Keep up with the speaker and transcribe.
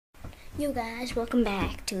Yo guys, welcome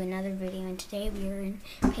back to another video, and today we are in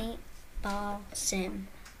Paintball Sim.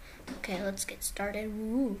 Okay, let's get started.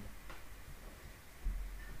 Woo.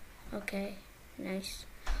 Okay, nice.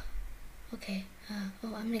 Okay, I'm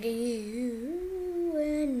gonna get you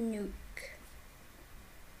a nuke.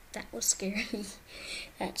 That was scary.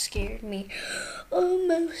 That scared me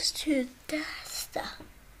almost to death.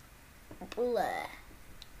 Blah.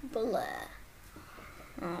 Blah.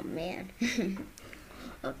 Oh man.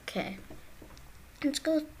 Okay, let's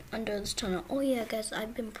go under this tunnel. Oh yeah, guys,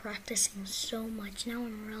 I've been practicing so much. Now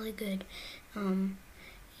I'm really good. And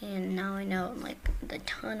now I know like the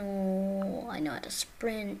tunnel. I know how to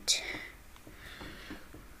sprint.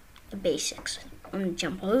 The basics. I'm gonna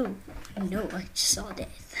jump. Oh no, I just saw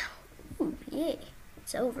death. Ooh, yay!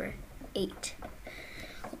 It's over. 8.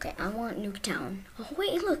 Okay, I want Nuketown. Oh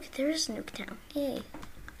wait, look, there is Nuketown. Yay!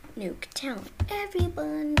 Nuketown.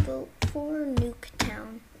 Everyone vote for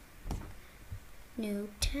Nuketown.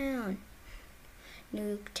 Nuketown.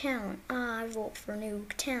 Nuketown. I vote for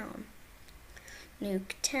Nuketown.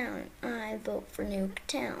 Nuketown. I vote for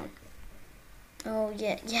Nuketown. Oh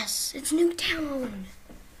yeah, yes, it's Nuketown.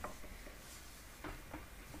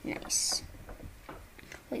 Nice.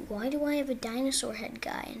 Wait, why do I have a dinosaur head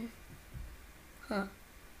guy in? Huh.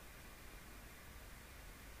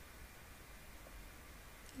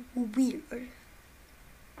 Weird.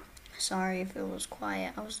 Sorry if it was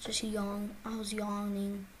quiet. I was just yawning. I was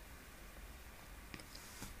yawning.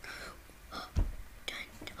 Oh,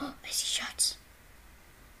 I see shots.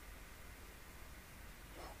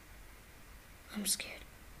 I'm scared.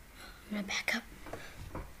 I'm gonna back up.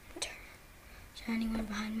 Is there anyone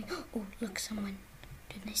behind me? Oh, look, someone.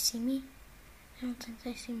 Did they see me? I don't think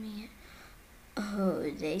they see me yet. Oh,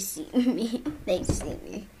 they see me. They see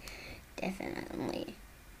me. Definitely.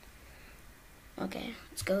 Okay,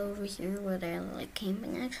 let's go over here where they're like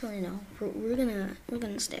camping. Actually, no, we're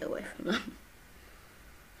gonna stay away from them.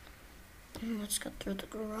 And let's go through the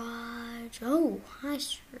garage. Oh, hi,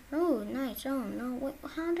 sir. Oh, nice. Oh no, wait,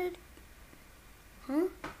 how did? Huh?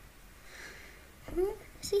 Huh?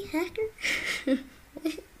 Is he a hacker?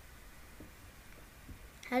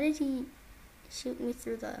 How did he shoot me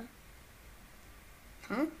through the?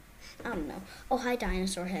 Huh? I don't know. Oh, hi,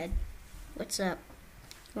 dinosaur head. What's up?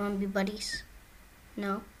 You wanna be buddies?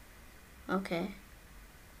 No? Okay.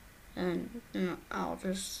 And I'll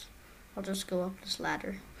just go up this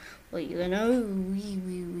ladder. Wait, you know,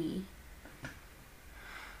 wee.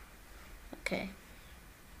 Okay.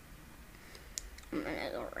 I'm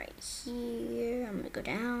gonna go right here. I'm gonna go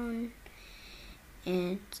down.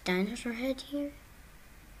 And it's dinosaur head here.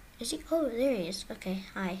 Is he? Oh, there he is. Okay,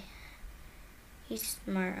 hi. He's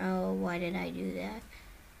smart. Oh, why did I do that?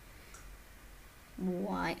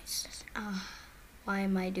 Why? Why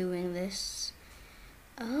am I doing this?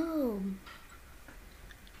 Oh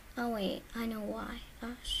wait, I know why.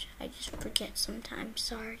 Gosh, I just forget sometimes.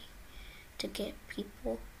 Sorry to get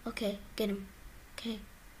people. Okay, get him. Okay,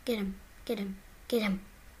 get him. Get him. Get him.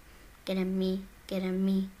 Get him me. Get him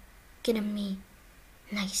me. Get him me.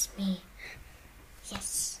 Nice me.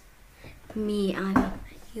 Yes. Me,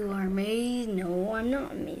 you are amazing. No, I'm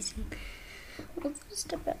not amazing. I was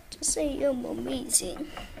just about to say I'm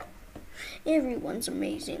amazing. Everyone's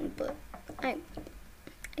amazing, but I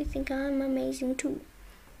think I'm amazing too.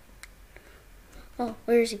 Oh,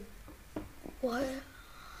 where is he? What?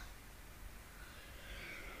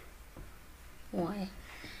 Why?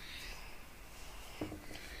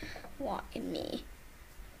 Why me?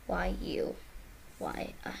 Why you?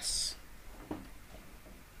 Why us?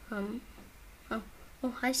 Oh,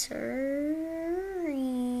 hi, sir.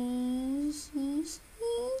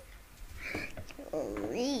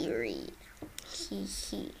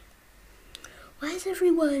 He. Why is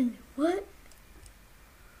everyone? What?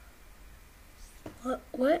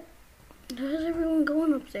 What? How's everyone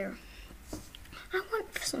going up there? I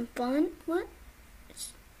want some fun. What?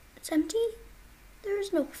 It's empty? There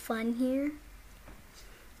is no fun here.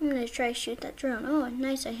 I'm gonna try to shoot that drone. Oh,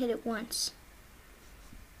 nice, I hit it once.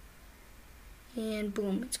 And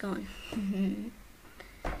boom, it's gone.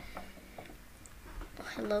 Oh,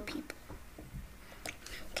 hello, people.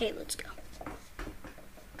 Okay, let's go.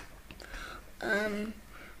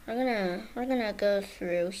 We're gonna go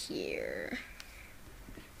through here.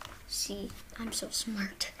 See, I'm so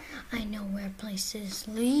smart. I know where places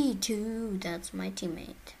lead to. That's my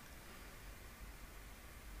teammate.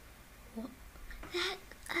 What?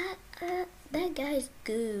 That guy's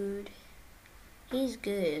good. He's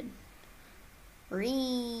good.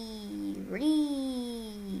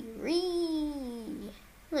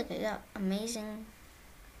 Look, I got amazing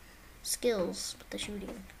skills with the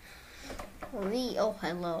shooting. Oh,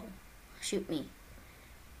 hello. Shoot me.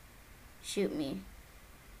 Shoot me.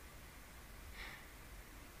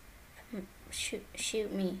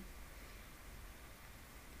 Shoot me.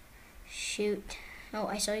 Shoot. Oh,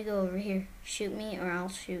 I saw you go over here. Shoot me or I'll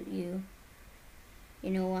shoot you.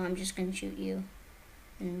 You know what? I'm just gonna shoot you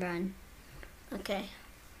and run. Okay.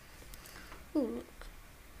 Ooh, look.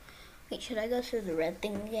 Wait, should I go through the red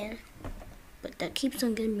thing again? But that keeps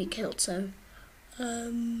on getting me killed, so.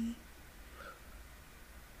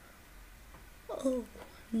 Oh,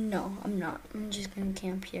 no, I'm not. I'm just gonna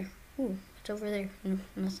camp here. Ooh, it's over there. No,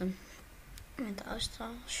 nothing. I thought I saw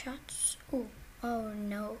shots. Ooh, oh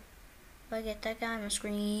no. If I get that guy, I'm gonna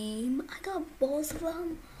scream. I got both of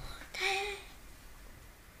them.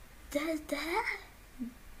 That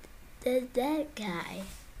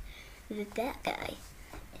guy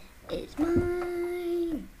is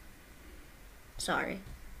mine. Sorry.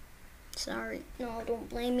 No, don't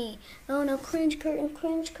blame me. Oh no, cringe curtain.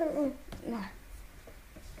 Nah.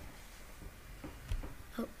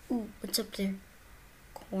 Oh, ooh, what's up there?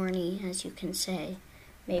 Corny, as you can say.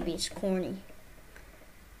 Maybe it's corny.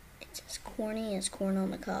 It's as corny as corn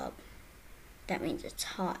on the cob. That means it's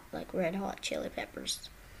hot, like red hot chili peppers.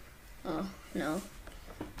 Oh, no.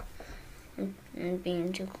 I'm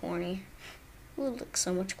being too corny. Ooh, look,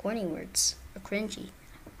 so much corny words. Or cringy.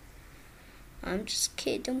 I'm just a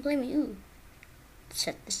kid, don't blame me. Ooh.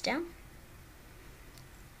 Set this down.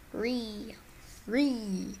 Ooh,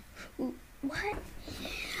 what?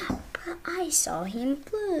 But I saw him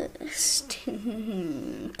first.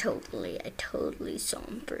 I totally saw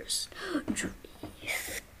him first.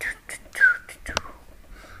 Drift.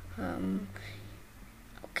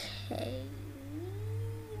 Okay.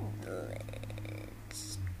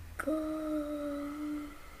 Let's go.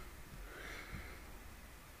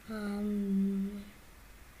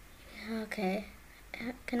 Okay.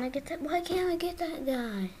 Can I get that? Why can't I get that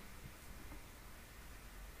guy?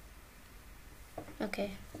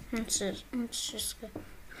 Okay. Let's just go.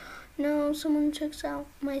 No, someone took out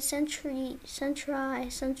my sentry,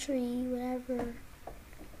 whatever.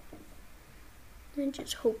 I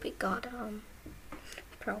just hope it got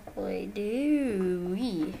probably do.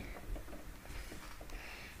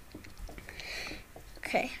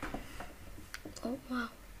 Okay. Oh wow.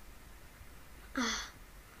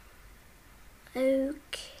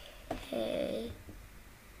 Okay.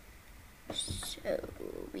 So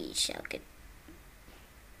we shall get.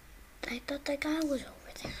 I thought that guy was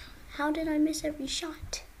over there. How did I miss every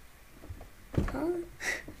shot? Huh?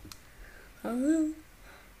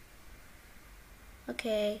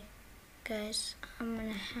 Okay, guys, I'm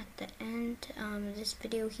gonna have to end this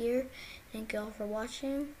video here. Thank you all for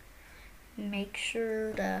watching. Make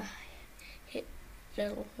sure to hit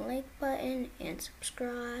the like button and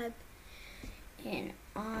subscribe. And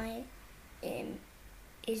I am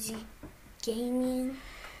Izzy Gaming,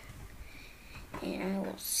 and I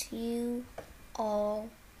will see you all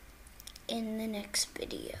in the next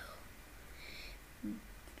video.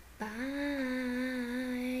 Bye.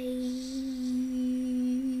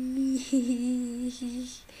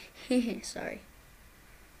 Sorry.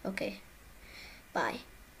 Okay. Bye.